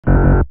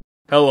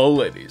Hello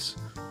ladies,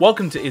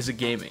 welcome to Is It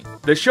Gaming,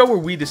 the show where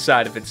we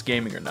decide if it's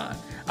gaming or not.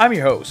 I'm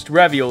your host,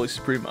 Ravioli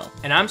Supremo.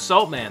 And I'm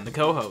Saltman, the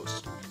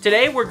co-host.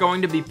 Today we're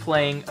going to be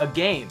playing a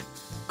game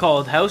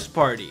called House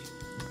Party.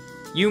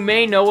 You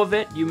may know of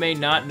it, you may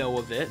not know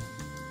of it.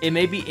 It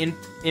may be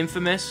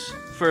infamous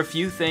for a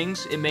few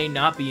things, it may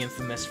not be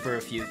infamous for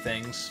a few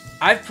things.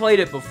 I've played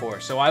it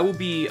before, so I will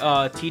be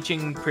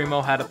teaching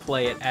Primo how to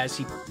play it as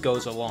he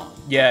goes along.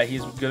 Yeah,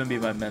 he's gonna be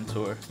my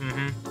mentor.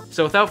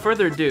 So without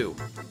further ado,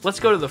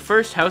 let's go to the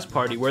first house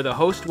party where the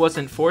host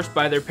wasn't forced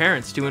by their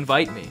parents to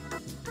invite me.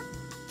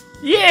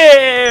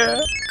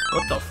 Yeah!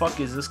 What the fuck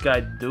is this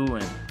guy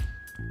doing?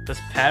 That's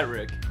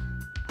Patrick.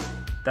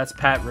 That's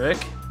Patrick?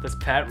 That's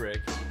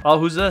Patrick. Oh,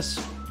 who's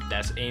this?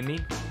 That's Amy.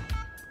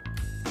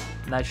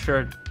 Nice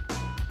shirt.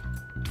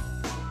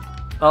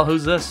 Oh,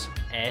 who's this?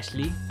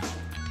 Ashley.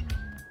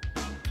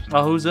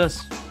 Oh, who's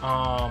this?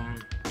 I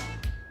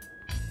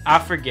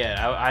forget.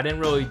 I didn't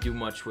really do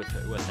much with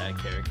that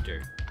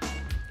character.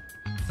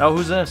 Oh,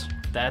 who's this?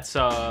 That's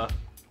I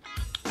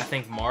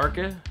think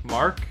Marcus,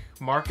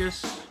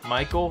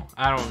 Michael.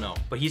 I don't know,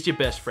 but he's your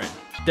best friend.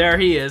 There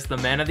he is, the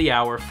man of the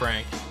hour,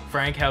 Frank.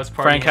 Frank House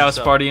Party. Frank House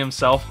Party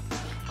himself.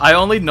 I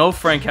only know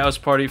Frank House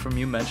Party from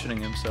you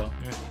mentioning him. So,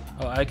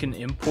 oh, I can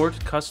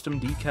import custom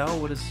decal.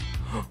 What is?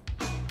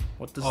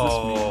 What does this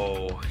mean?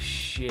 Oh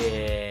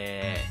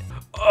shit!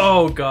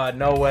 Oh god,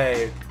 no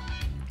way.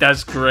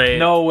 That's great.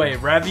 No way,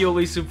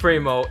 Ravioli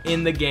Supremo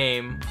in the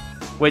game.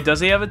 Wait,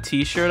 does he have a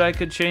t-shirt I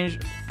could change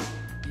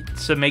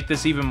to make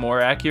this even more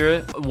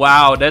accurate?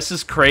 Wow, this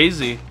is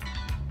crazy.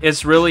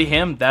 It's really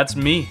him. That's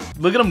me.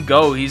 Look at him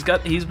go. He's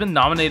been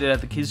nominated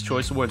at the Kids'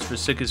 Choice Awards for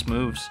sickest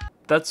moves.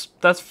 That's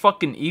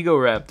fucking Ego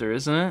Raptor,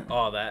 isn't it?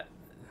 Oh, that.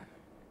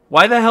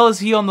 Why the hell is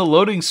he on the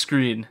loading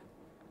screen?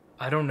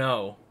 I don't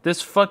know.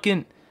 This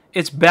fucking...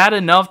 It's bad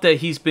enough that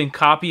he's been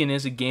copying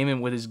Is It Gaming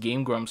with his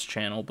Game Grumps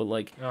channel, but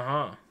like...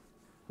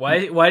 Why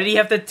did he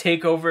have to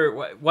take over?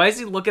 Why is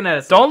he looking at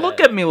us? Don't look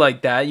at me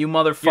like that, you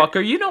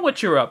motherfucker. You know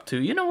what you're up to.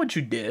 You know what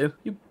you did.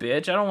 You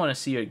bitch. I don't want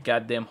to see your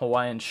goddamn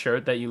Hawaiian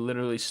shirt that you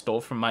literally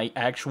stole from my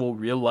actual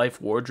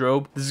real-life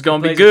wardrobe. This is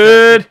gonna be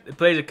good. It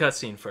plays a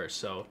cutscene first,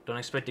 so don't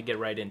expect to get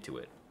right into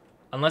it.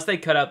 Unless they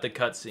cut out the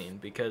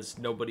cutscene, because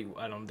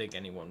I don't think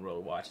anyone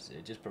really watches it.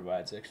 It just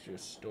provides extra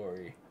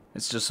story.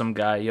 It's just some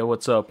guy. Yo,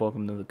 what's up?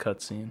 Welcome to the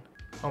cutscene.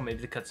 Oh, maybe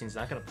the cutscene's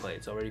not gonna play.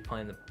 It's already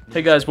playing the...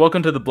 Hey guys,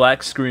 welcome to the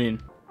black screen.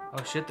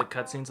 Oh shit, the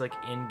cutscene's like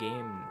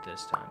in-game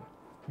this time.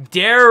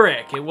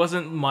 Derek! It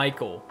wasn't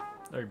Michael.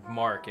 Or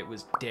Mark, it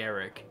was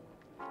Derek.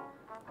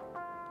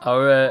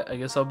 Alright, I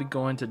guess I'll be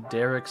going to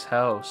Derek's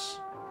house.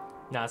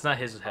 No, it's not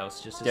his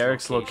house, just his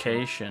Derek's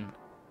location.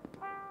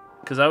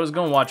 Because I was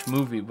going to watch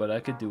movie, but I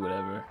could do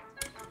whatever.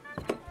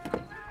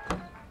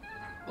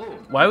 Oh.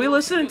 Why are we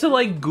listening to,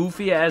 like,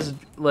 goofy-ass,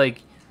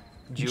 like,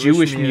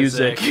 Jewish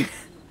music?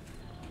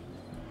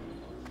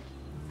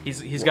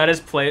 He's got his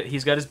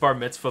bar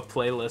mitzvah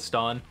playlist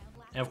on.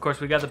 And of course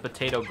we got the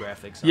potato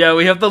graphics on. Yeah,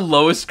 we have the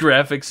lowest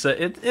graphics set.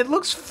 It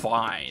looks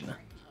fine.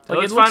 Like,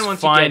 it looks fine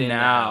once you get in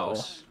now.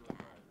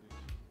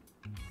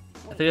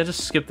 I think I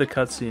just skipped the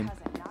cutscene.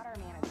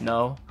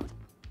 No.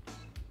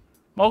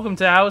 Welcome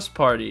to House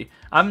Party.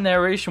 I'm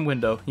narration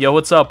window. Yo,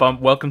 what's up?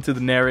 Welcome to the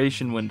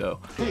narration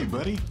window. Hey,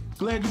 buddy.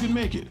 Glad you could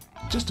make it.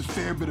 Just a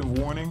fair bit of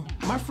warning.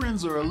 My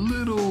friends are a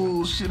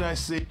little, should I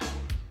say...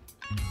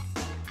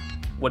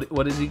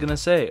 What is he gonna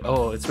say?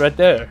 Oh, it's right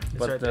there.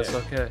 But right that's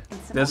there. okay.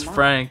 There's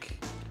Frank.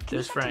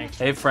 There's Frank.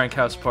 Hey, Frank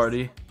House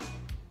Party.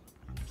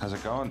 How's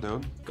it going,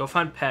 dude? Go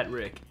find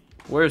Patrick.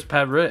 Where's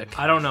Patrick?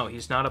 I don't know.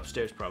 He's not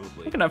upstairs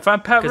probably. Where can I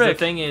find Patrick? Because the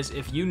thing is,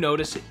 if you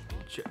notice it,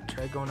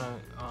 try going to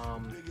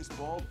Biggest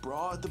bald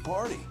bra at the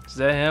party. Is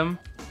that him?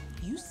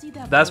 You see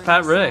that That's bird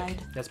Patrick.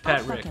 outside? That's I'll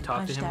Patrick. fucking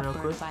Talk to punch him that real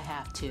bird quick. if I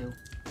have to.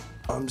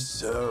 I'm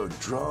so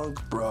drunk,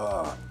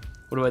 brah.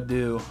 What do I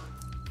do?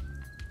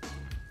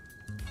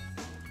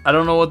 I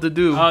don't know what to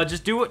do.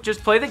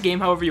 Just play the game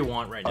however you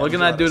want right now. What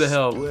can I do to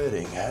help?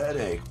 Splitting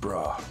headache,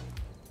 brah.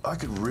 I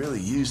could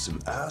really use some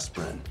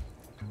aspirin.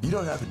 You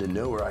don't happen to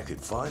know where I could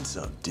find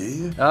some, do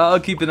you? I'll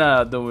keep an eye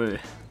out, don't worry.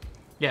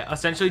 Yeah,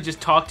 essentially just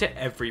talk to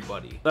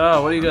everybody.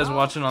 Oh, what are you guys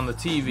watching on the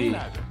TV?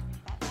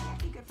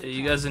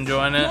 You guys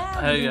enjoying it?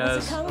 Hey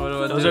guys, what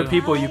do I do? Those are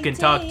people you can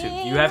talk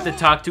to. You have to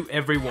talk to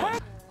everyone.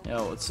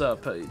 Yo, what's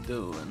up? How you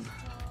doing?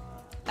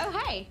 Oh,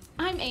 hi.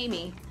 I'm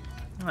Amy.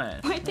 Hi.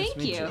 Why, nice thank to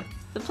meet you.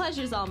 The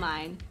pleasure's all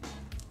mine.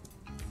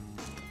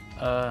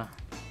 Oh,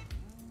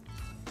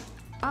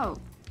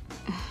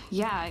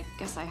 yeah, I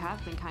guess I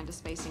have been kind of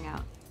spacing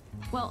out.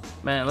 Well,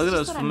 Man, look at it's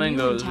those just that I'm new in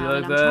flamingos. You town like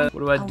and I'm that? trying- What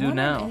do I do wonder if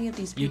now? any of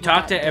these You people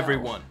talk got to dough.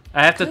 everyone.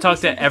 I have to Could talk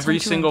be some to every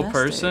potential single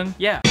investor. person?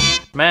 Yeah.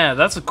 Man,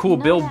 that's a cool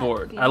know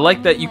billboard. that I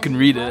like that feeling you can when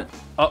read you it.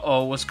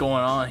 Uh-oh, what's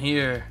going on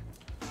here?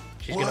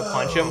 She's gonna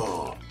punch him.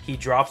 He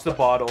drops the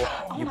bottle.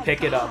 You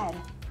pick it up.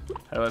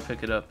 How do I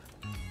pick it up?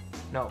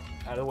 No,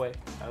 out of the way.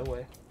 Out of the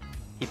way.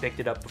 He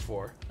picked it up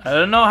before. I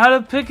don't know how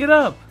to pick it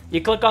up.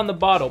 You click on the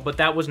bottle, but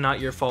that was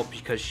not your fault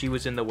because she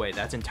was in the way.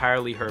 That's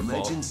entirely her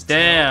fault. Legends tell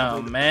of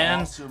Damn, an man.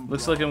 awesome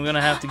Looks bra. like I'm gonna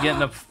have to get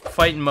in a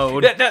fighting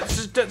mode.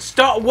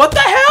 Stop! What the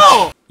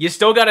hell? You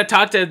still gotta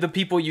talk to the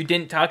people you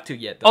didn't talk to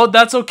yet, though. Oh,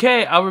 that's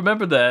okay. I'll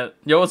remember that.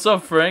 Yo, what's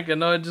up, Frank? I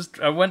know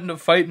I went into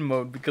fighting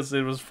mode because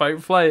it was fight or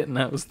flight, and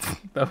that was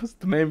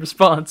the main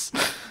response.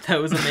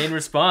 That was the main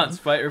response,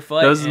 fight or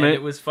flight.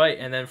 It was fight,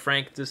 and then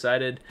Frank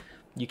decided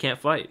you can't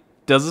fight.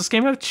 Does this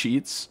game have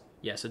cheats?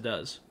 Yes, it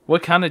does.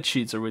 What kind of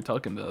cheats are we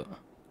talking about?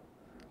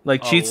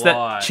 Like cheats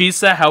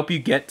that help you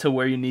get to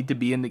where you need to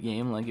be in the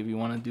game. Like if you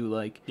want to do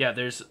like yeah,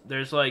 there's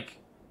like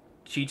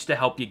cheats to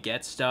help you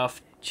get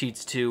stuff.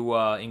 Cheats to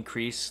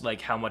increase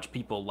like how much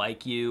people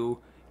like you.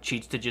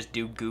 Cheats to just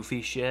do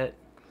goofy shit.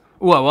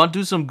 Oh, I want to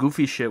do some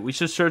goofy shit. We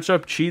should search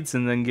up cheats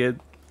and then get.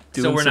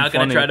 So we're not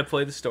gonna try to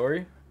play the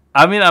story.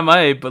 I mean, I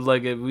might, but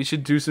like we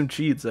should do some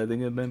cheats. I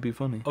think it might be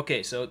funny.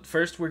 Okay, so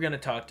first we're gonna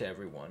talk to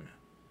everyone.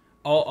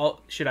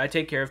 Should I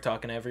take care of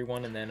talking to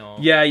everyone and then I'll?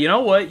 Yeah, you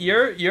know what?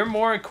 You're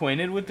more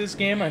acquainted with this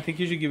game. I think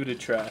you should give it a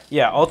try.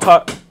 Yeah, I'll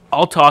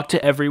talk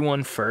to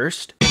everyone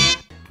first.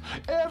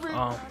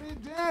 Everybody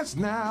dance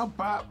now,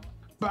 bop.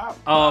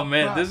 Oh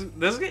man,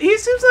 this he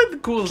seems like the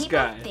coolest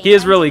guy. He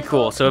is really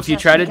cool. So if you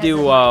try to do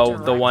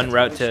the one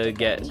route to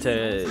get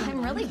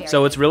to,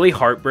 so it's really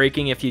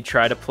heartbreaking if you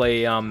try to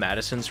play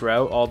Madison's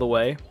route all the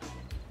way.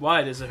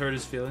 Why does it hurt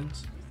his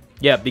feelings?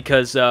 Yeah,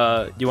 because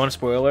do you want a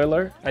spoiler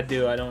alert? I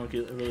do. I don't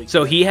really.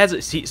 So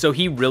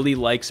he really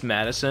likes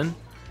Madison.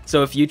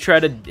 So if you try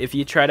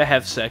to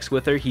have sex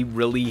with her, he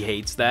really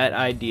hates that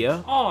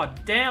idea. Oh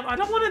damn! I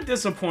don't want to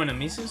disappoint him.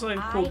 He seems like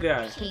a cool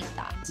guy. I hate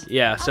that.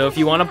 Yeah. So if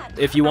you want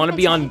to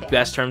be on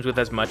best terms with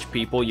as much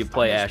people, you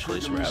play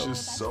Ashley's route.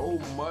 So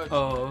much.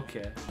 Oh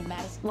okay.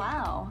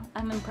 Wow,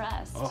 I'm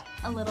impressed. Oh.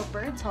 A little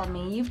bird told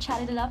me you've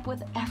chatted it up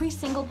with every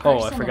single Oh,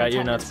 person. I forgot in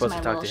you're not attendance supposed to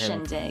my talk to little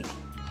him. Shindig.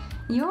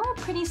 You're a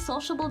pretty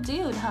sociable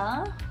dude,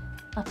 huh?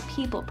 A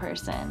people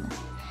person.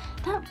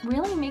 That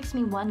really makes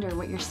me wonder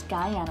what your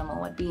sky animal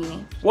would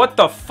be, What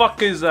the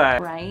fuck is that?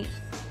 right?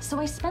 So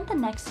I spent the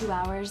next 2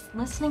 hours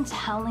listening to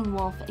Howling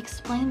Wolf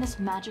explain this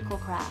magical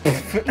craft.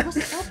 It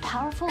was so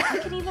powerful, I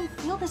could even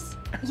feel this,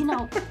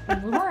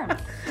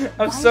 warmth.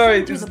 I'm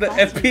sorry, Rising it's through the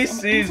buses and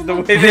NPCs, into the my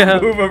way they Yeah.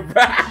 move around.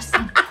 That's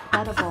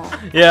incredible.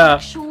 Yeah.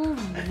 Actual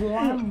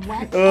warm,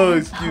 wet Oh,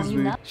 buzz. excuse Oh, you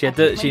me. know-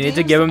 She needs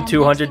to give him And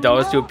 $200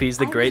 next to thing appease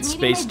the you know, Great I was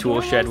Space meeting Tool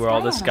my Shed very where all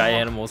own the sky sky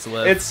animal. animals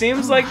live. It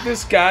seems like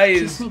this guy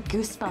Gives is me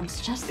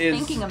goosebumps just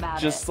thinking about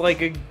just it.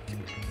 like a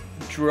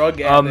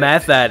drug A addict.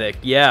 meth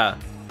addict, yeah.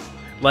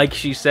 Like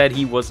she said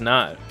he was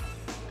not.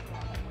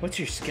 What's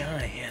your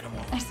sky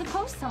animal? I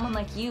suppose someone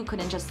like you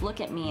couldn't just look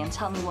at me and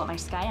tell me what my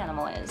sky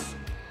animal is.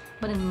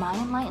 But in my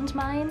enlightened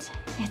mind,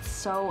 it's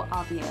so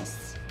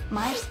obvious.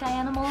 My sky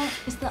animal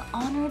is the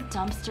honored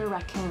dumpster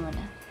raccoon.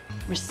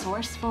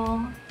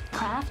 Resourceful,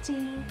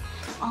 crafty,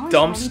 always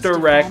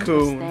Dumpster ready to defend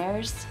what's raccoon.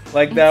 theirs.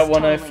 Like that It's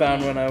one I totally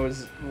found me.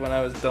 when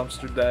I was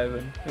dumpster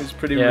diving. It was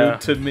pretty Yeah.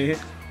 rude to me.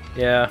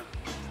 Yeah.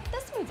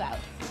 Let's move out.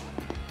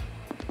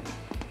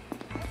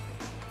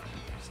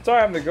 It's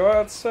time to go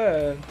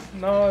outside.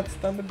 No, it's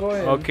time to go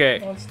in. Okay.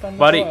 No, it's time to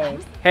Buddy. go out.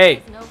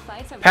 Hey, No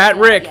fights have Pat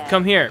broken out Rick, yet.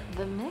 come here.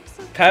 The mix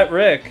of Pat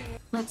Rick.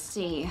 Let's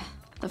see.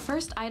 The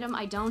first item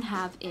I don't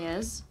have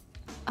is...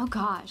 Oh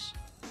gosh.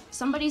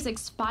 Somebody's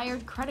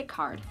expired credit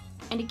card.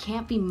 And it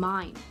can't be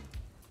mine.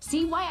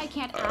 See why I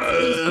can't ask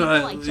these people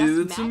I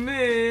just met?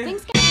 me.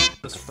 Things get...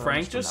 Does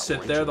Frank just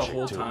sit there the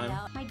whole time?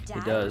 My dad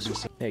He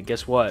does. Hey,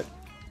 guess what?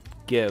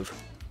 Give.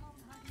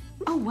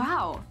 Oh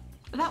wow.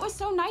 That was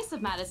so nice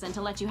of Madison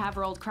to let you have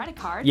her old credit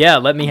card. Yeah,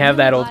 let me I'm have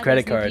really that old glad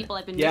credit those new card people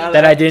I've been Yeah, meeting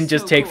that I are didn't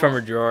just so take from cool.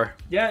 her drawer.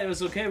 Yeah, it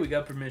was okay. We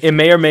got permission. It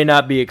may or may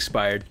not be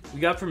expired. We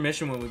got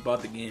permission when we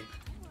bought the game.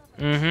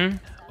 Mm-hmm.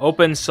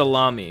 Open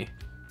salami.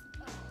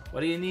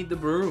 Why do you need the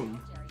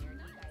broom?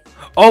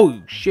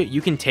 Oh, shit, you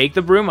can take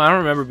the broom? I don't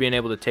remember being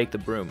able to take the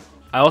broom.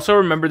 I also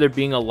remember there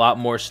being a lot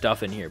more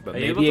stuff in here, but Are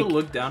you maybe able to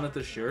look down at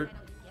the shirt?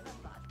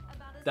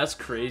 That's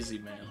crazy,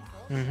 man.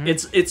 Mm-hmm.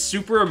 It's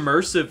super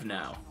immersive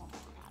now.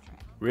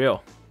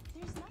 real.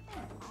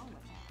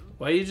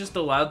 Why are you just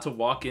allowed to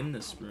walk in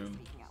this room?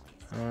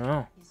 I don't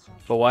know.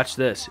 But watch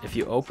this. If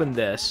you open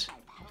this,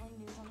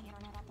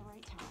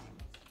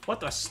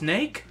 What, the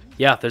snake?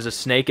 yeah, there's a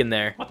snake in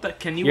there. What the?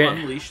 Can you Yeah.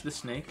 unleash the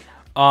snake?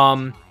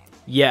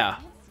 Yeah.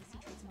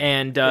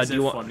 And Is do it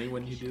you want funny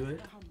when you do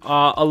it?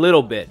 a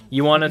little bit?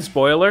 You want a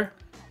spoiler?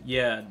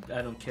 Yeah,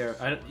 I don't care.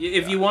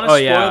 If you want to Oh,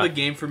 spoil yeah. the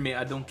game for me,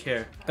 I don't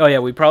care. Oh yeah,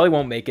 we probably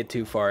won't make it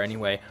too far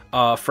anyway.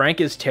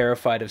 Frank is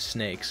terrified of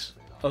snakes.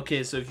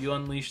 Okay, so if you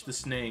unleash the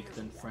snake,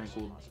 then Frank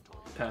will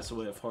pass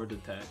away of heart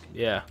attack,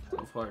 Yeah.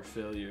 of heart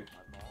failure.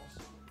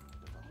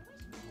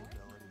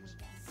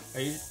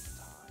 Are you?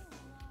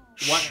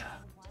 What?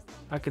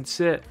 I can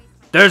sit.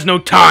 There's no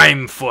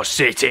time for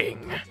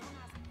sitting.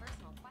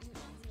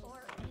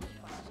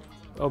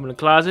 Open the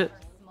closet.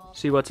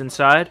 See what's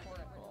inside.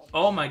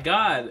 Oh my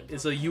God!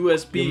 It's a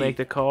USB. You make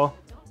the call.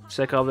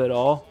 Sick of it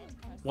all.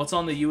 What's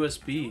on the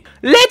USB?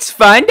 Let's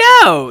find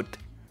out.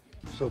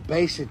 So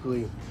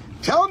basically,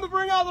 tell him to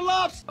bring out the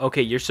lobster.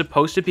 Okay, you're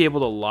supposed to be able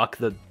to lock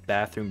the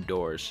bathroom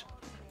doors.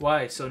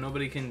 Why? So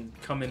nobody can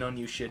come in on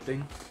you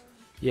shitting?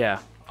 Yeah.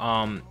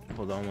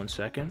 Hold on one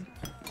second.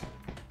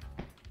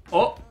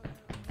 Oh!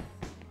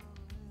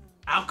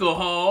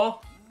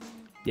 Alcohol.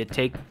 You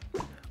take.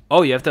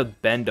 Oh, you have to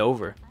bend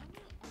over.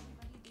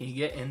 Can you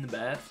get in the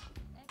bath?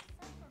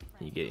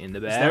 You get in the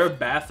Is bath. there a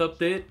bath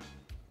update?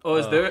 Oh,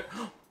 is there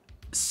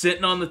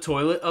sitting on the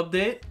toilet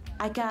update?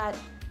 I got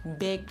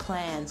big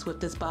plans with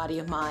this body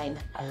of mine.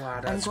 Oh,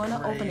 wow, I'm going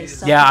to open a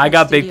Yeah, I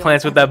got big studio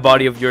plans with that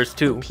body of yours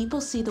too. When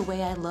people see the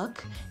way I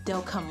look,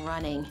 they'll come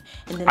running.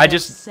 And then I they'll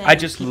just send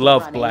people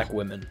love running. black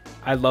women.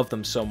 I love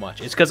them so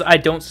much. It's because I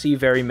don't see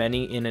very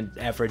many in an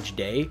average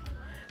day,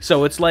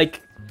 so it's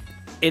like,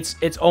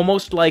 it's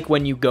almost like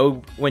when you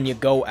go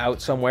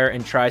out somewhere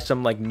and try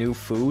some like new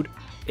food.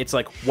 It's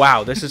like,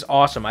 wow, this is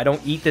awesome. I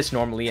don't eat this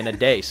normally in a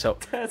day. So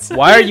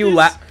why are you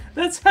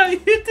That's how you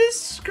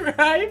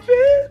describe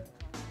it?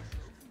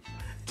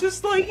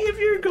 Just like if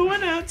you're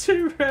going out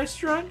to a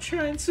restaurant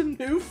trying some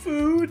new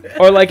food.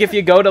 Or like if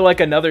you go to like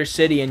another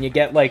city and you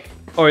get like,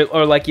 or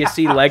like you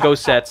see Lego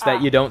sets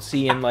that you don't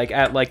see in like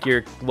at like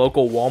your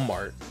local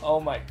Walmart. Oh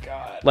my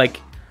god.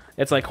 Like,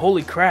 it's like,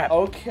 holy crap.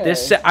 Okay.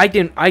 This set, I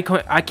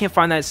can't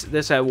find this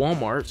at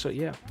Walmart. So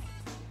yeah.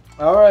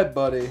 All right,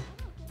 buddy.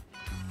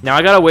 Now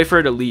I gotta wait for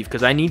her to leave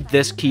because I need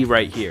this key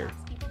right here.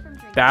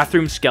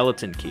 Bathroom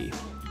skeleton key.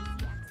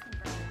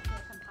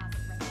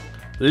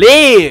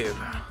 Leave.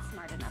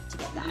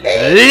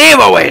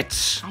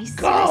 Leibowitz!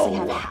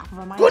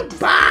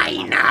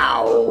 Goodbye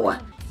now.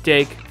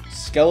 Take.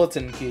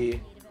 Skeleton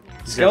key.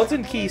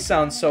 Skeleton key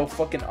sounds so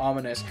fucking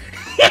ominous.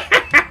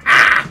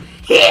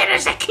 Here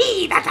is a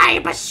key that I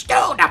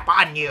bestowed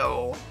upon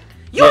you.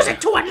 Use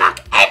it to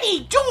unlock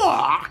any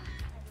door.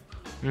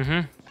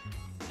 Mm-hmm.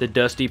 The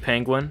Dusty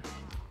Penguin.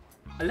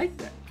 I like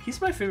that. He's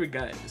my favorite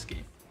guy in this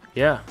game.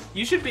 Yeah.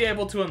 You should be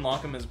able to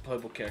unlock him as a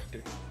playable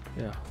character.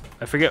 Yeah.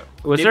 I forget.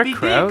 Was there Dippy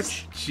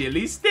Crouch? Dicks,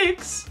 Chili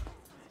Sticks.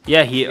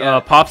 Yeah, he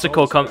Yeah,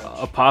 popsicle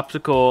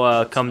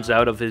Crouch. comes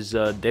out of his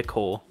dick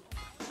hole.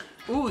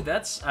 Ooh,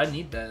 I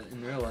need that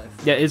in real life.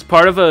 Yeah, it's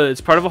part of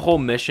a whole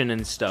mission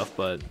and stuff,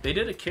 but They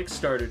did a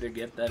Kickstarter to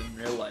get that in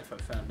real life, I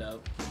found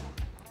out.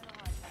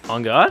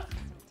 on God?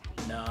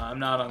 No, I'm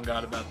not on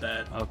God about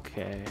that.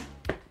 Okay.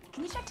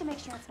 Can you check to make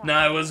sure it's No,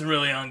 I wasn't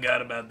really on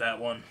God about that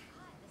one.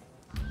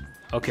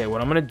 Okay,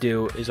 what I'm gonna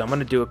do is I'm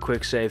gonna do a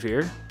quick save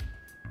here.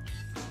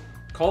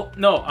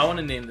 No, I want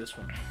to name this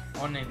one. I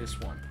want to name this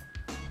one.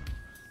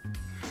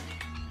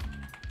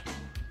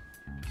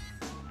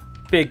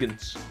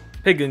 Pigons.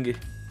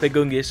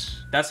 Pegungis.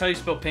 That's how you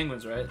spell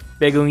penguins, right?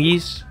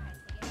 Pegungis.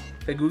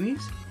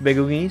 Penguins?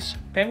 Pegungis.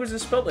 Penguins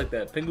is spelled like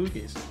that.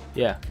 Penguins.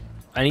 Yeah.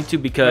 I need to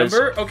because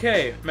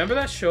Remember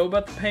that show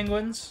about the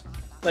penguins?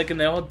 Like, and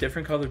they all had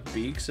different colored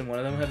beaks, and one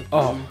of them had a blue.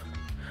 Oh.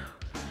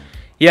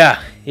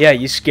 Yeah,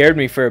 you scared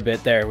me for a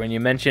bit there when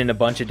you mentioned a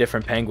bunch of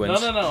different penguins.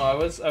 No. I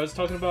was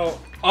talking about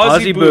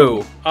Ozzy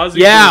Boo. Ozzy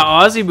Yeah, Boo.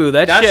 Ozzy Boo.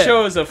 That shit.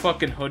 show is a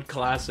fucking hood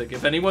classic.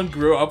 If anyone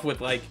grew up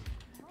with like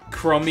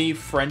crummy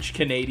French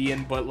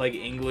Canadian but like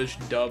English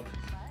dub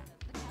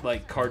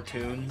like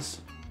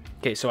cartoons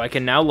Okay, so I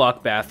can now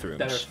lock bathrooms.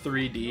 that are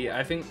 3D,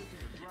 I think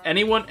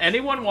anyone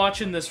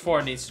watching this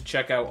far needs to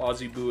check out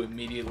Ozzy Boo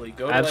immediately.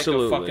 Go to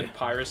Absolutely. like a fucking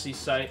piracy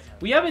site.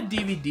 We have a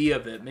DVD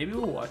of it. Maybe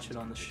we'll watch it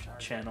on the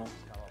channel.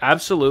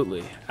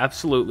 Absolutely,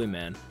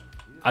 man.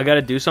 I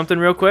gotta do something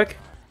real quick.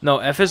 No,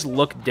 F is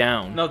look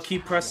down. No,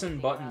 keep pressing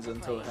buttons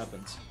until it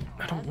happens.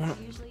 I don't want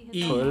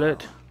E.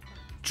 toilet.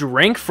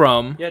 Drink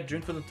from. Yeah,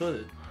 drink from the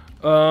toilet.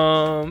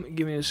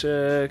 Give me a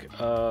sec.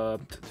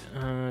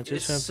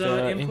 It's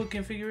input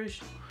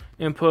configuration.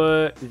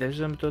 Input. There's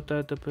some two.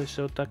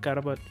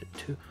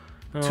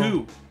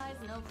 Two.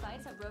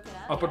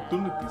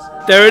 Opportunities.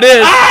 There it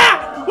is.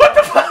 Ah! What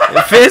the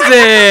fuck?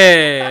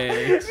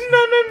 Physics.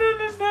 No.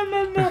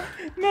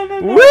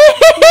 Woo! Wait.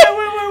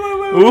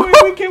 Whoa.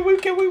 Okay.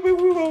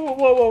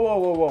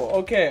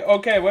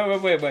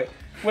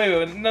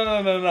 Wait.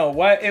 No.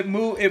 Why it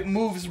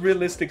moves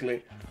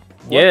realistically?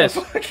 What Yes.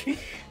 the fuck?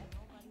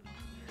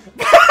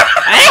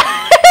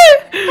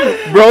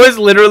 Bro is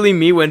literally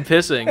me when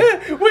pissing.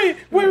 Wait.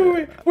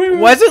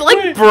 Why is it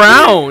like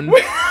brown?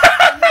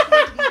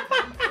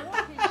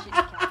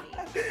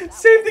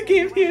 Save the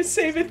game here.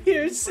 Save it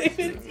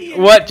here.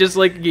 What? Just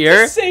like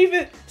here? Just save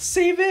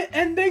it,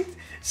 and then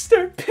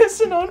start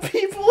pissing on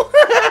people.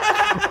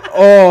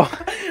 Oh,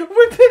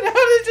 Whip it out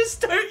and just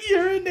start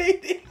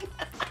urinating.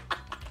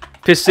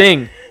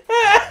 pissing.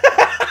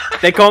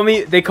 They call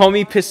me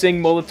pissing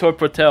Molitor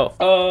Protel.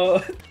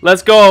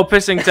 Let's go,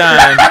 pissing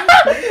time. I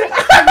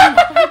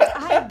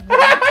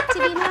want to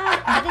be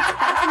mad, but it's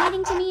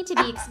fascinating to me to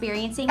be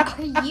experiencing.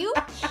 Are you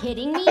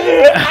kidding me?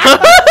 Real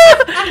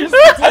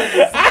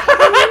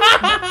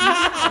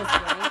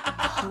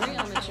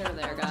mature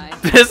there, guy.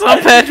 Piss on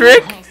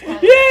Patrick.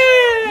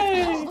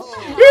 Yay!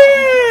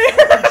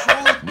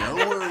 No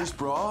worries,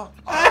 brah.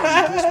 I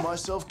already pissed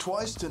myself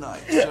twice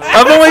tonight. So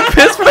I've only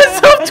pissed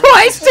myself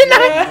twice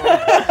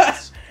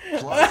tonight.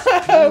 Plus,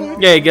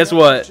 Hey, guess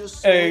what?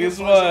 just Hey, guess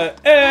what?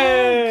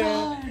 Hey!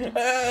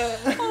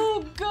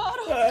 Oh god,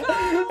 I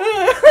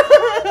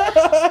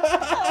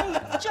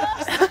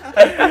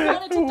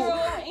wanted to throw a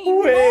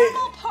Wait.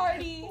 normal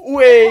party.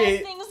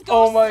 Wait. Things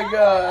Oh my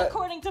god.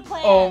 According to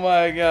plan. Oh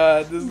my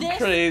god. This is This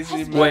crazy,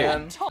 has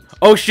man. been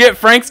Oh shit,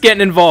 Frank's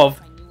getting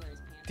involved.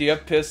 Do you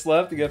have piss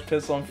left? You got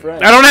piss on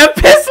Frank. I don't have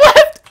piss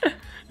left.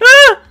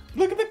 Ah!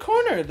 Look at the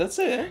corner. That's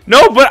it.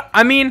 No, but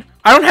I mean,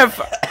 I don't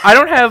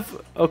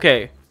have.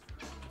 Okay.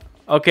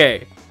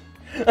 Okay.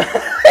 Here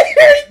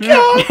he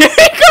goes. Here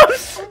he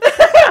goes.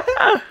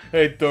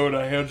 Hey, dude,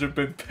 I heard you've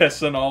been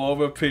pissing all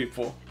over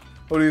people.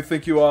 What do you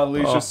think you are,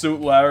 Leisure Oh. Suit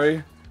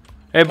Larry?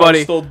 Hey, buddy.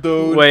 Postal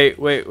dude. Wait.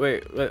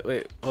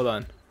 Hold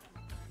on.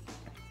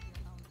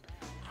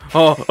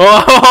 Oh.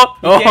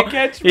 He can't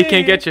catch He me.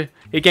 can't get you.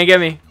 He can't get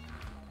me.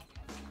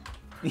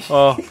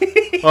 Oh.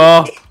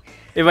 Oh.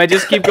 If I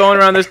just keep going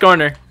around this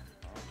corner.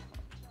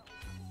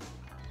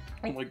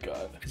 Oh my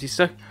god. Is he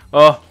stuck?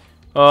 Oh.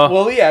 Oh.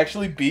 Will he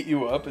actually beat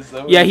you up? Is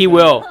that what Yeah, he's he doing?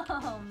 will.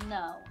 Oh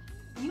no.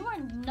 You are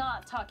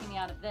not talking me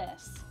out of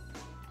this.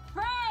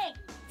 Frank!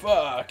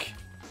 Fuck.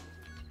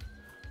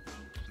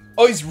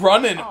 Oh, he's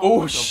running.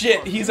 Oh,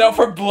 shit. He's out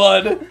for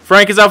blood.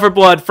 Frank is out for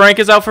blood. Frank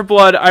is out for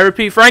blood. I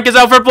repeat, Frank is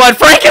out for blood.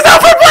 Frank is out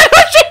for blood.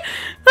 Oh, shit.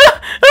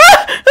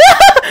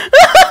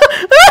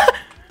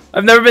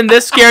 I've never been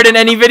this scared in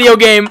any video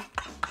game.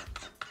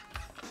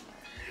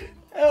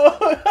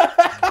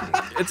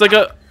 It's like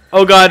a...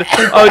 Oh, God.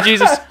 Oh,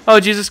 Jesus. Oh,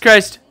 Jesus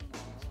Christ.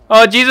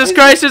 Oh, Jesus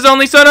Christ, his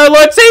only son, our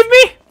Lord, save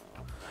me.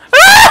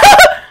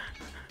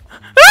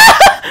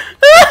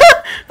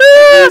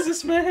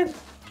 Jesus, man.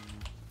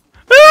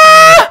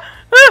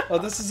 Oh,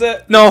 this is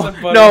it. No, This is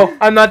it, buddy. no,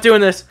 I'm not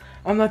doing this.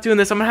 I'm not doing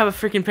this. I'm gonna have a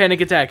freaking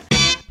panic attack.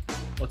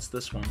 What's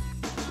this one?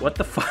 What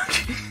the fuck?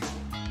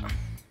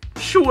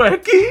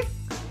 Shweki?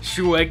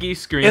 Shweki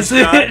screenshot. Is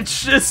it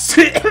just...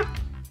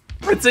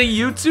 It's a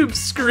YouTube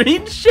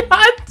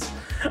screenshot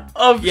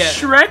of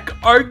Shrek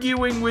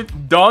arguing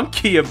with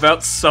Donkey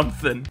about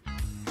something.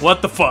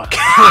 What the fuck?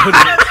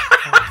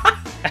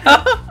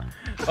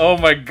 Oh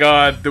my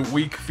god, the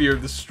weak fear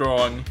the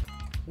strong.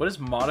 What is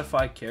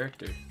modify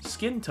character?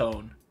 Skin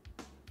tone.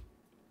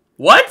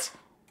 What?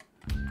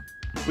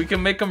 We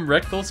can make him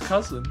Rectal's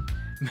cousin.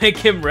 Make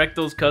him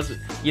Rectal's cousin.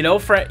 You know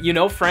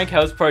Frank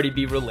House Party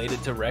be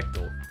related to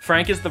Rectal.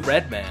 Frank is the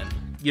red man.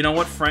 You know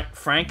what?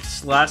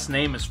 Frank's last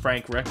name is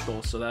Frank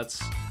Rectal, so that's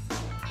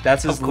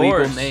his Of legal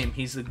course. name.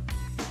 He's the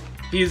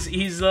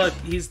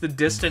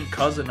distant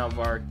cousin of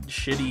our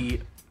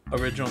shitty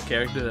original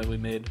character that we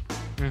made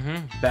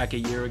back a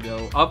year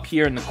ago. Up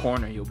here in the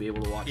corner, you'll be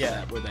able to watch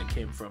that where that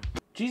came from.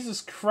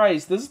 Jesus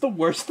Christ, this is the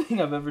worst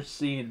thing I've ever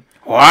seen.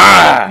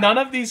 Wow. None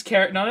of these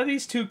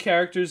two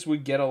characters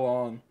would get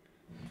along.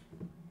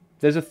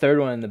 There's a third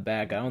one in the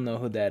back. I don't know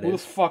who that Who the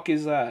is. fuck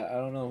is that? I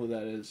don't know who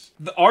that is.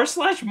 The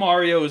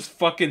r/Mario is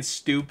fucking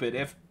stupid.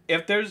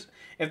 If there's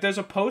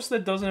a post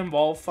that doesn't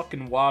involve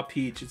fucking Wah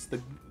Peach, it's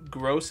the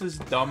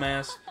grossest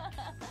dumbass.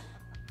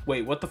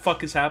 Wait, what the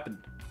fuck has happened?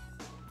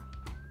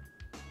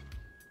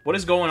 What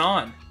is going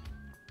on?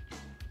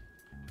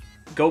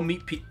 Go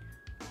meet Peach.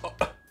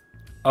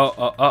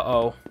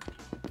 Uh-oh.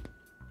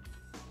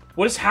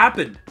 What has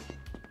happened?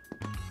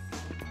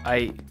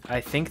 I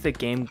think the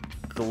game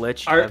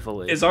glitched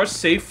heavily. Is our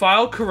save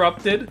file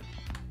corrupted?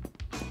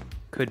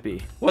 Could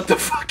be. What the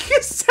fuck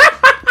is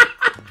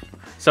that?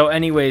 So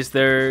anyways,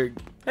 they're...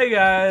 Hey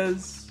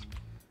guys.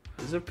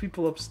 Is there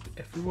people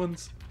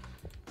upstairs?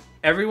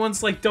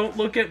 Everyone's like, don't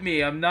look at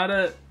me. I'm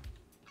not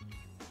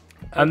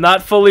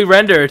fully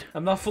rendered.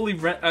 I'm not fully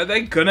Are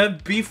they gonna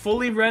be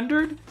fully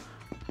rendered?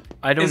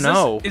 I don't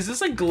know. Is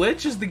this a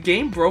glitch? Is the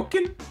game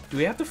broken? Do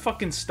we have to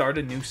fucking start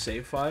a new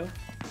save file?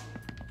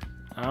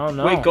 I don't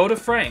know. Wait, go to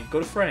Frank. Go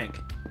to Frank.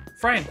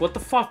 Frank, what the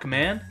fuck,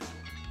 man?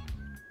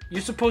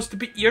 You're supposed to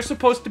be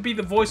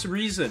the voice of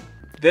reason.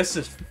 This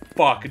is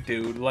fuck,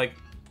 dude. Like,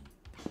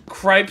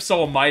 cripes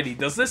almighty.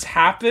 Does this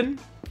happen?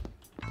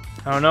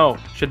 I don't know.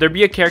 Should there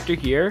be a character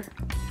here?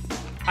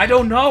 I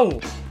don't know.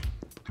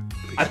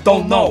 I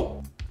don't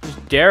know. There's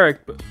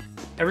Derek, but...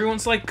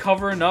 Everyone's like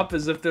covering up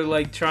as if they're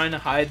like trying to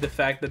hide the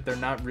fact that they're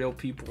not real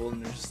people,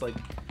 and they're just like...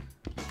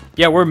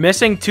 Yeah, we're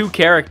missing 2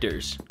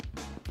 characters.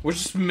 We're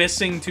just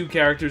missing 2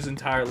 characters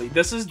entirely.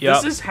 This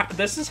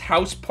is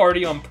House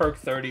Party on perk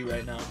 30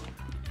 right now.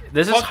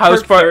 This is Fuck House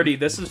perk Party. 30.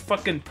 This is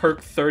fucking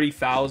perk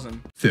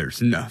 30,000. There's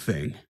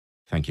nothing.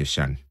 Thank you,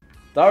 son.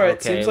 Alright,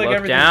 Okay, seems like look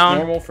everything's down.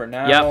 normal for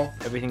now. Yep,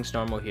 everything's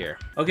normal here.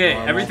 Okay,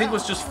 Normal. everything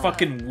was just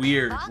fucking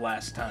weird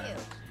last time.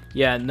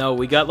 Yeah, no,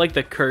 we got like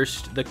the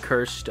cursed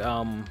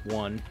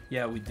one.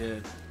 Yeah, we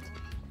did.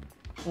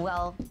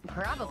 Well,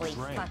 probably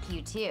fuck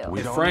you too.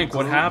 Hey, Frank,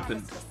 what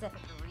happened?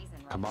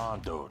 Come on,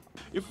 dude.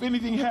 If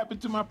anything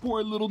happened to my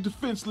poor little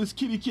defenseless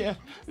kitty cat,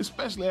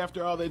 especially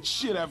after all that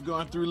shit I've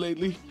gone through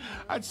lately,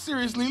 I'd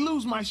seriously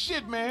lose my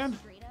shit, man.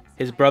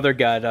 His brother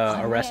got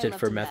arrested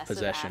for meth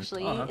possession.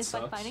 Oh, that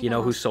sucks. You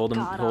know who sold him?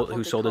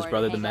 Who sold his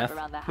brother the meth?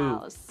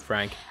 Who?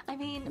 Frank. I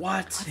mean,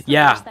 What?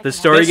 Yeah, the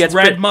story This gets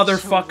red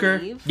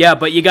motherfucker. Yeah,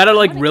 but you gotta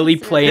like really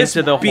play This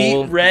into the beat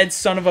whole. red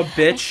son of a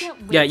bitch.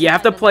 Yeah, you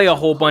have to play a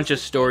whole bunch of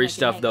story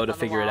stuff though to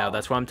figure it out.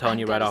 That's what I'm telling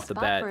you right off the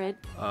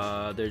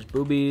bat. There's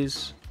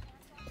boobies.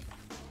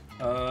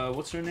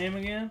 What's her name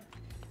again?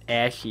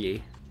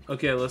 Ashy.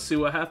 Okay, let's see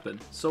what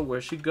happened. So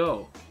where'd she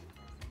go?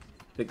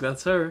 think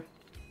that's her.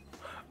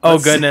 Oh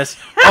goodness.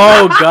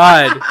 Oh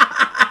god.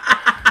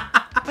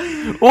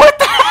 What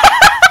the?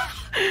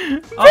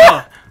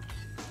 Oh.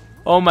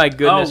 Oh my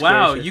goodness. Oh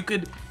wow,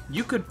 gracious.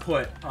 you could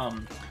put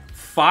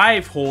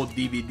 5 whole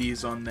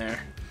DVDs on there.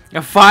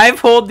 5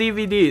 whole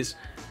DVDs.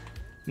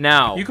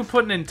 Now You could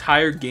put an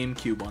entire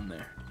GameCube on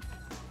there.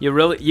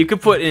 you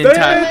could put an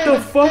entire. The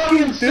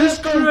fucking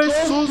disc drive is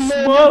so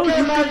small. You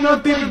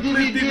cannot even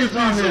play DVDs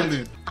on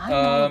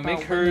it.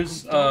 Make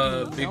hers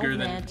bigger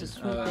than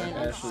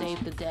Ashley's.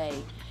 Save the day.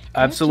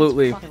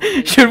 Absolutely.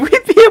 Should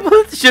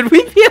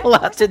we be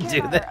allowed to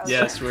do this?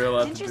 Yes, we're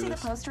allowed Didn't to you do see the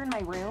this. poster in my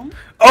room?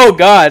 Oh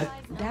god.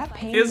 That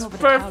painting It's over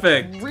the couch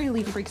perfect.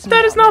 really freaks me That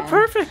out, is not man.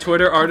 perfect.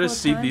 Twitter Couple artists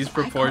of see times, these I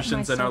caught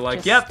proportions and are myself like,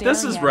 just "Yep, this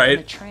staring is at it in a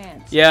right."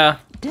 trance. Yeah.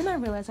 Then I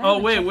realized I Oh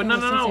haven't wait, checked no, in no,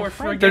 with no, Sensei we're Frank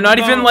forgetting in They're not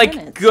about- even like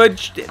minutes. good.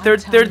 I'm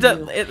There's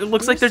telling a. you, It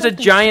looks like there's there's a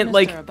something giant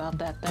like. sinister about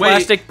that thing.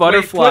 Plastic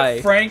butterfly.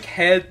 Put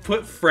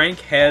Frank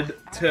head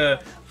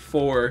to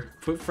 4.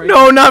 Put Frank.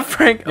 No, not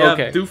Frank. Yeah,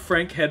 Okay. do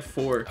Frank head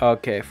 4.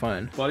 Okay,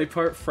 fine. Body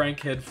part Frank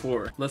head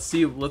 4. Let's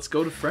see. Let's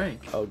go to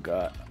Frank. Oh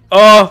god.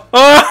 Oh.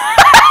 Oh.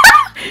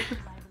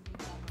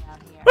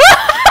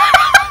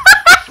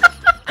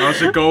 How's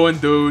it going,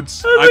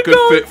 dudes? How's I it could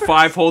going? fit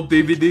 5 whole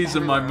DVDs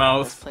in my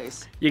mouth.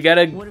 You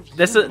gotta.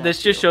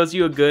 This just shows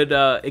you a good.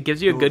 It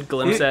gives you a good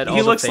glimpse at all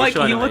He the looks like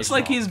facial he looks animation.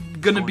 like he's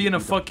gonna be in a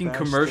fucking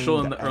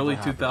commercial in the early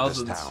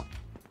 2000s.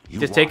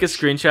 Just take a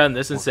screenshot of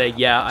this and say,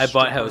 "Yeah, I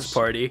bought House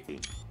Party."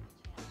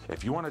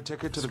 If you want a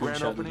ticket to the grand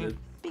Screenshot opening,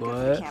 it.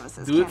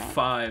 What? Do it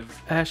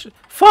 5. Ash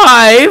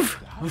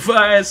 5.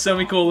 5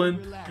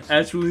 semicolon.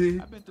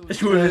 Actually.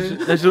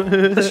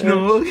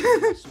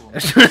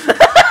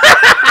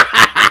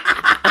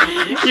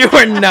 You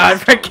are not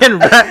freaking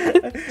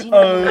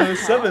right.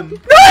 7.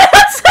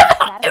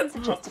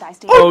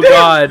 Oh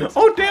god.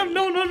 Oh damn!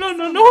 No!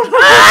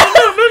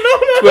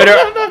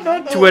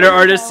 Twitter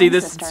artists see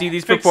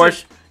these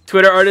proportions.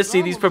 Twitter artists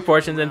see these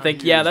proportions and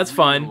think, "Yeah, that's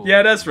fine."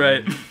 Yeah, that's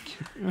right.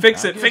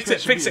 Fix it! Fix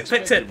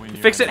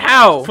Fix it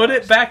how? Put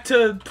it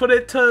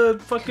to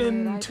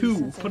fucking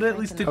 2. Put it at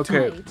least to 2.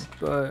 Okay,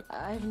 but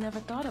I've never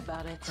thought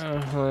about it.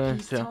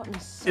 He's yeah. taught me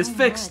so It's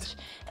fixed.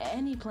 much,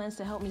 and he plans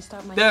to help me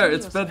start my There, studio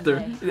it's better.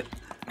 someday.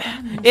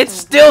 It's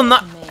still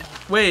not.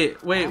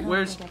 Wait,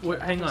 where's?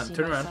 Hang on,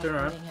 turn around.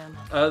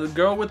 The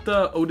girl with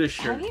the Otis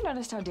shirt. Have you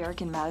noticed how Derek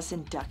and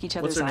Madison duck each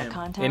What's other's her eye name?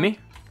 contact? Amy?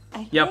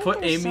 I Yeah, think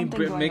put there's Amy,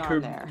 something going make her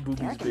on there. boobies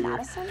Derek and bigger.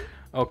 Madison?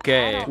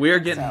 Okay. We are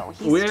getting. So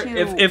he's too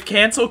If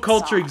cancel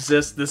culture soft.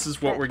 exists, this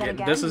is what But we're then getting.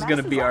 again, This is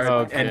gonna be our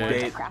Madison's end okay.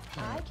 date.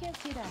 I can't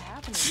see that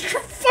happening.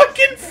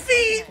 Fucking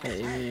feet.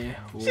 Amy,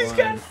 She's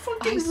got I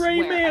fucking swear, I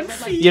Rayman read, like,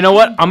 feet. You know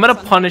what? I'm gonna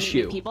books on punish how to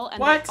meet you. People, and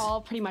What? They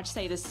all pretty much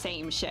say the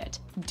same shit.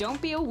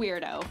 Don't be a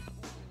weirdo.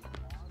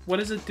 What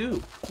does it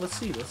do? Let's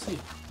see.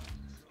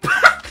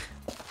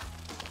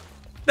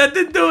 That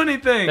didn't do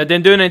anything. That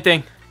didn't do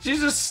anything.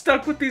 She's just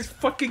stuck with these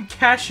fucking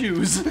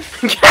cashews.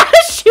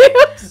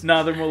 Cashews.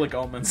 Nah, they're more like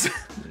almonds.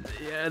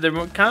 Yeah, they're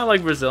kind of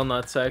like Brazil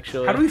nuts,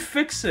 actually. How do we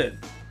fix it?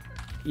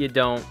 You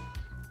don't.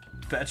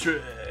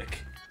 Patrick.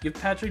 Give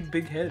Patrick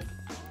big head.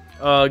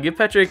 Give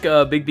Patrick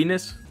big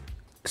penis.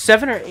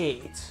 7 or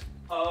 8.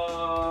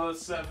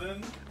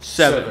 7.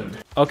 7.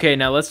 Okay,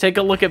 now let's take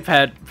a look at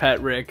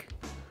Pat Rick.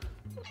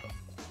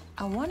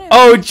 I wonder if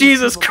Oh these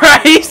Jesus people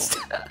Christ!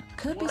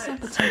 could be some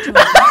potential.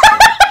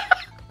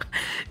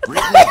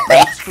 Britney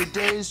Boobs for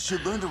days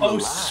should learn to Oh,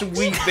 relax.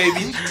 sweet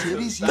baby. Big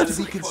titties used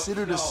to be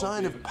considered a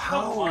sign of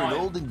power in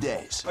olden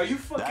days. Are you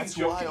fucking That's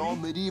joking why me? all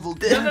medieval No,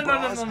 king no, no,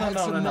 bras no, no, had no,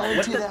 some no, no.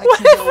 mounted action What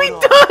have we going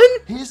on.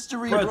 done?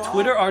 History, Bro, bra.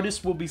 Twitter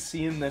artists will be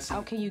seeing this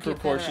How can you get better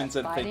proportions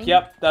at and think, fighting?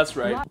 yep, that's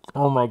right.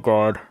 Oh my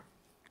God.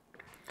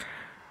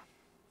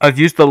 I've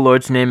used the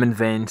Lord's name in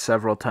vain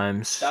several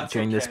times That's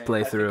during this okay.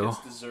 playthrough. I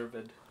think it's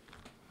deserved.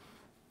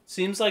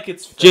 Seems like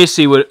it's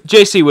JC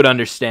would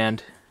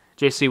understand.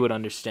 JC would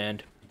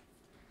understand.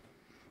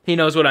 He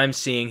knows what I'm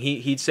seeing.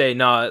 He'd say,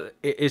 "Nah,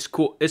 it's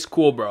cool. It's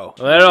cool, bro.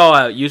 Let it all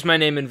out. Use my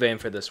name in vain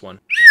for this one."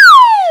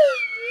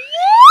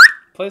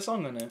 Play a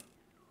song on it.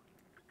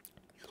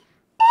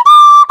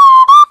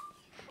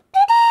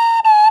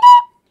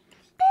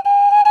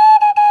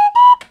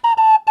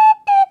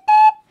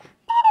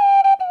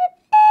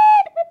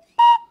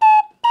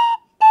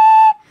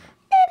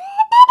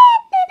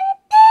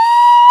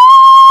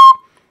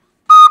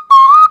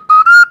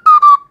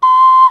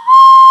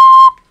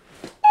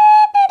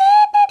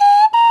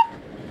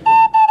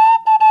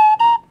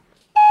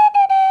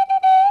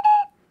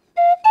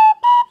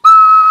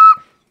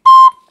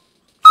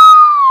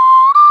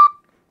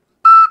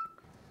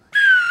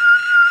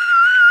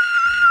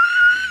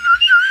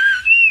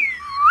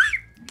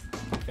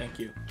 Thank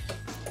you.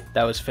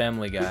 That was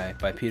Family Guy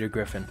by Peter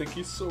Griffin. Thank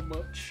you so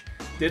much.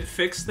 Did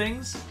fix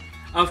things?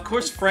 Of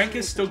course, Frank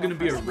is still gonna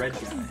be a red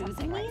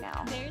guy. Right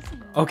now.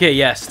 Okay,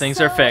 yes,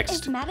 things are So, fixed.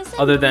 is Madison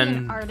Other really than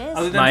an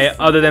artist?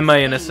 other than my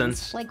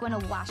innocence. Like when a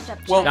washed up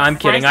Well, I'm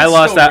kidding. Frank I is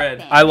lost still that.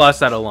 red. I lost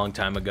that a long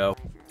time ago.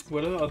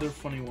 What are the other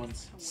funny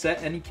ones?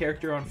 Set any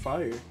character on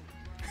fire.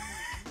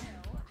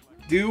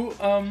 Do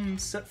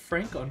set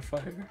Frank on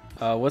fire.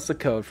 What's the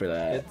code for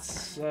that?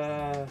 It's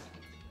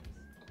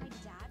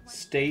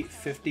State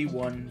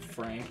 51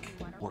 Frank.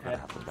 We're gonna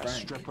have the best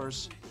Frank.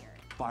 strippers,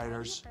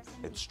 fighters,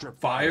 and strip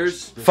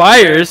Fires?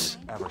 Fires?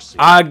 ever seen.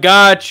 I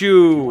got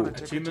you.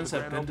 Achievements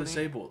have been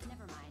disabled.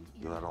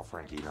 You let old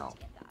Frankie know.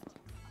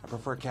 I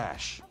prefer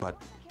cash,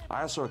 but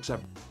I also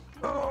accept.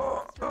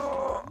 Oh,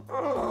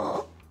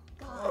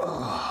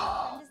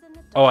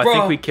 I Bro.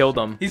 think we killed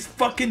him. He's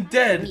fucking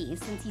dead. Me,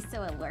 since he's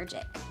so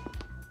allergic.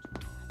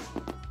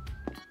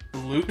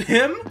 Loot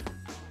him?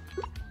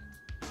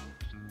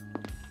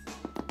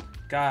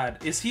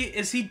 God, is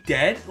he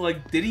dead?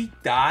 Like, did he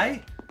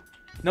die?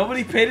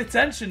 Nobody paid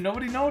attention.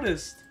 Nobody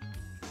noticed.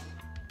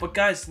 But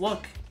guys,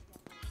 look.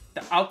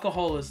 The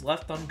alcohol is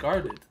left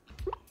unguarded.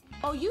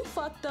 Oh, you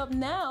fucked up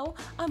now.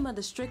 I'm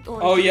under strict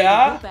orders. Oh, to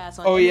yeah? whip ass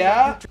on Oh, any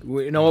yeah? of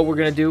You know what we're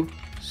gonna do?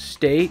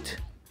 State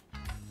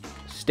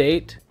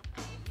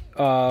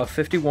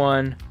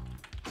 51,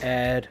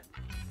 add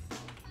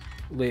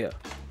Leah.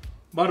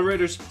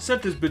 Moderators,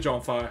 set this bitch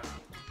on fire.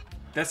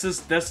 This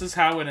is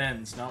how it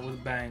ends. Not with a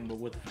bang, but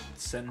with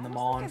setting them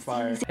all on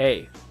fire.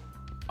 Hey,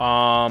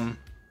 I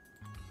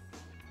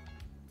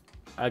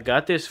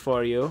got this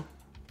for you.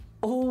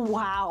 Oh,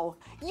 wow.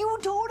 You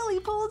totally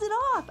pulled it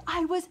off.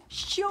 I was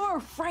sure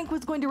Frank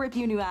was going to rip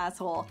you a new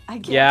asshole.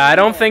 Yeah, I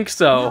don't think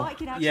so. Now I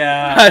can actually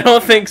Yeah. I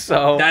don't think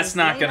so. That's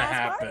not Late gonna ass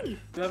happen. party.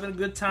 You having a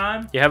good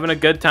time? You having a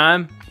good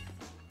time?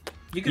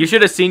 You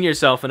should have seen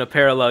yourself in a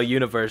parallel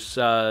universe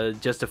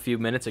just a few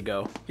minutes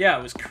ago. Yeah,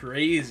 it was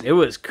crazy. It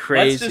was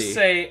crazy. Let's just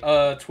say,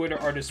 Twitter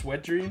artist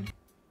Wet Dream.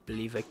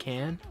 Believe I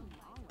can.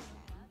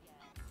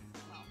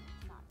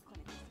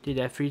 Did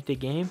I freeze the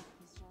game?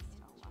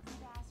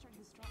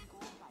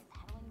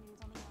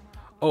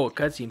 Oh, a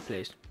cutscene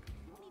plays.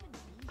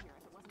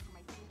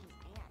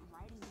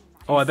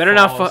 Oh, I better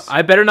not.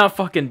 I better not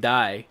fucking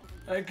die.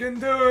 I can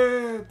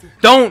do it.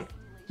 Don't.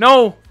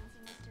 No.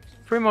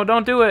 Primo,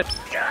 don't do it.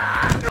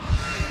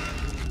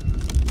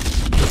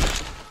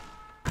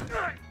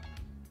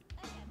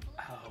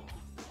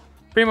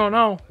 Primo,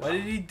 no. Why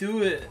did he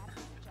do it?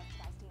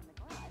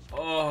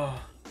 Oh.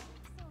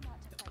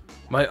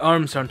 My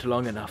arms aren't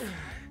long enough.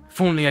 If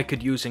only I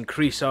could use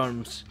increased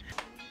arms.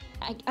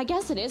 I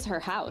guess it is her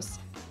house.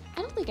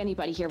 I don't think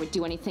anybody here would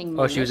do anything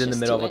Oh, she was in the malicious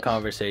middle to of a it.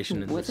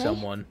 conversation Would with they?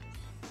 someone.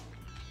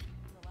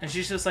 And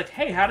she's just like,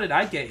 hey, how did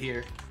I get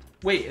here?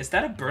 Wait, is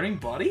that a burning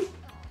body?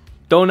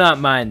 Do not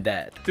mind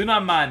that. Do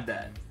not mind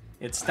that.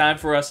 It's time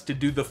for us to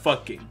do the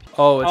fucking.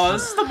 Oh, Oh,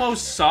 this is the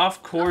most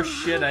softcore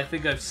shit I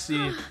think I've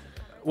seen.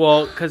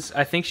 Well, because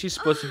I think she's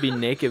supposed to be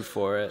naked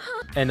for it.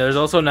 And there's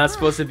also not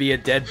supposed to be a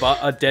dead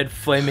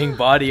flaming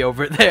body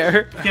over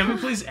there. Can we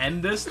please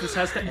end this? This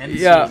has to end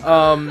Yeah,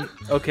 soon.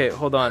 okay,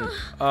 hold on.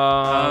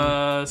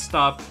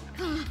 Stop.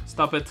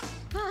 Stop it.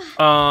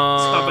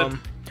 Stop it.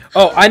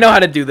 Oh, I know how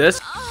to do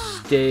this.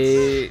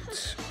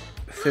 State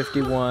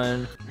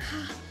 51.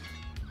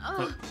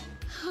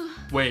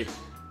 Wait.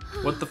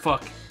 What the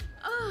fuck?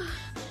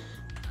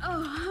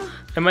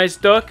 Am I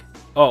stuck?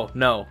 Oh,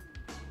 no.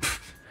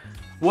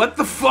 What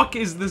the fuck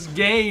is this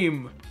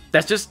game?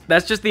 That's just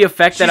the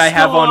effect that I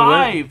have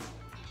on Win.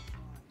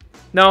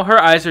 No, her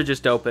eyes are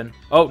just open.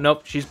 Oh,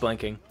 nope, she's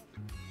blinking.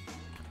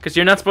 Because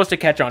you're not supposed to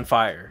catch on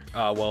fire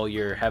while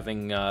you're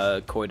having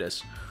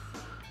coitus.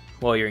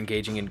 While you're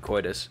engaging in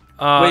coitus.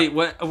 Wait,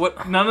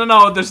 what?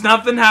 No, there's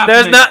nothing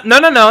happening. There's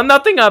no,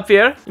 nothing up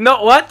here.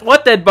 No,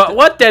 what dead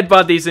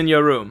bodies in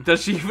your room?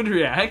 Does she even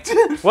react?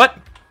 What?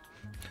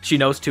 She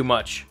knows too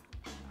much.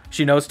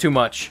 She knows too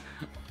much.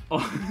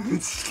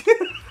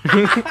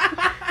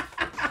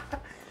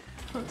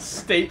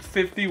 State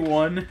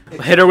 51.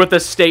 Hit her with a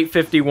State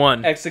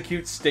 51.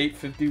 Execute State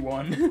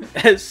 51.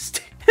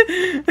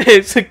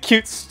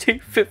 Execute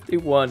State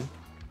 51.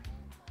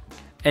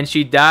 And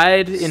she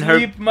died in her...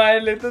 Sleep, my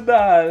little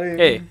darling.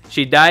 Hey,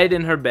 she died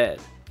in her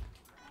bed.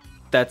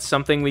 That's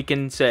something we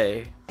can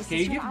say. Can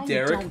you give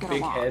Derek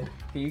big head?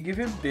 Can you give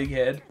him big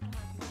head?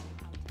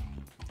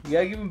 You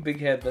gotta give him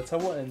big head. That's how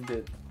we'll end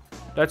it.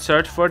 Let's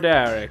search for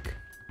Derek.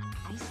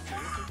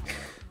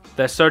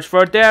 Let's search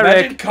for Derek.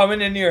 Imagine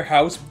coming into your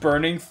house,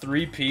 burning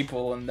 3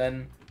 people, and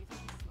then...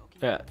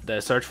 Yeah,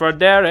 let's search for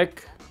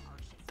Derek.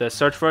 Let's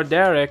search for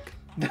Derek.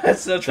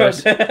 Let's search for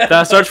Derek.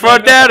 Let's search for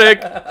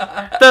Derek.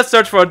 Let's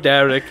search for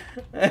Derek.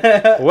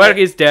 Where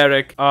is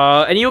Derek?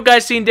 And you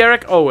guys seen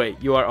Derek? Oh wait,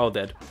 you are all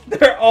dead.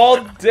 They're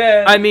all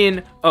dead. I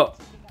mean, oh.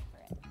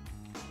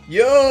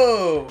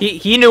 Yo!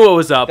 He knew what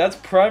was up. That's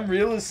prime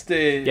real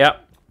estate.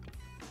 Yep.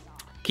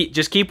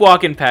 Just keep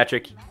walking,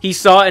 Patrick. He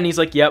saw it and he's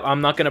like, yep,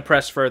 I'm not gonna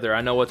press further.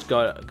 I know what's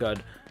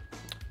good.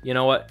 You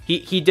know what?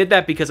 He did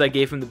that because I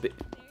gave him the big...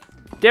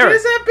 Derek!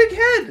 Where's that big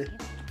head?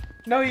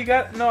 No,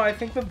 I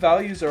think the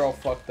values are all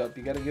fucked up.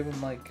 You gotta give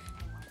him, like...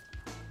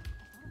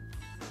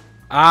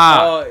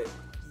 Ah! Oh,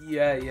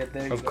 yeah,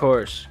 there you go. Of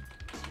course.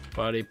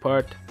 Body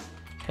part.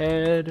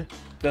 Head.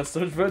 Let's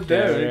search for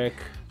Derek.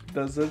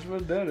 Let's search for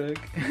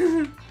Derek.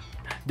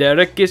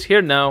 Derek is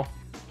here now.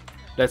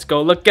 Let's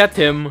go look at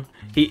him.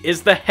 He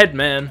is the head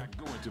man.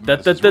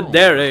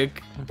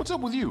 Derek. What's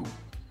up with you?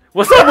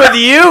 What's up with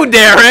you,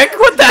 Derek?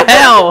 What the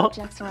hell?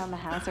 Objects around the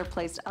house are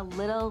placed a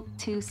little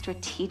too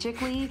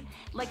strategically.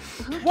 Like,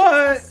 who keeps a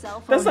What? cell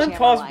phone That's not jammer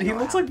possible. lying He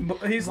looks around?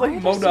 like he's Why like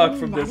are there so Modok many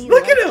from this. natty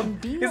Look at lights him.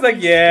 and beer He's like,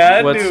 lights? yeah,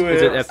 I What's- knew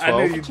is it. it I knew F12?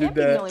 you I did can't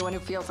be the that. only one who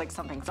feels like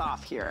something's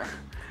off here.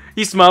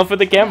 He smiled for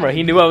the camera.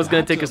 He knew I was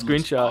gonna take a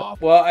screenshot.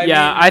 Well, I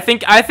Yeah, mean,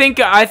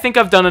 I think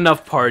I've done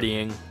enough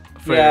partying.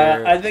 For...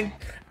 yeah, I think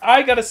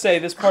I gotta say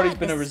this party's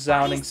been a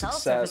resounding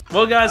success.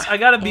 Well, guys, I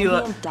gotta be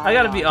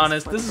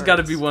honest. This has got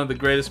to be one of the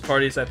greatest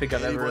parties I think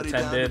I've ever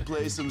attended.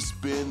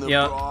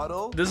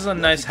 Yeah, this is a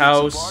nice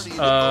house.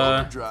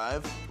 I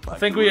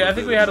think we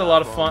had a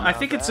lot of fun. I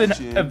think it's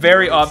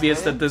very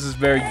obvious that this is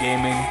very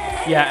gaming.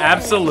 Yeah,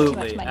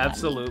 absolutely,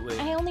 absolutely.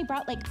 I only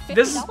brought like $50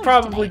 This has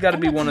probably tonight. got to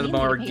I'm be not one of the too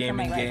mean more to pay for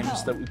gaming my ride games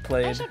home. that we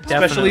played, I should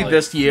especially Definitely.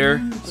 this year.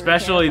 Super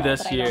Especially careful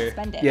this that I don't year.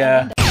 spend it.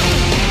 Yeah.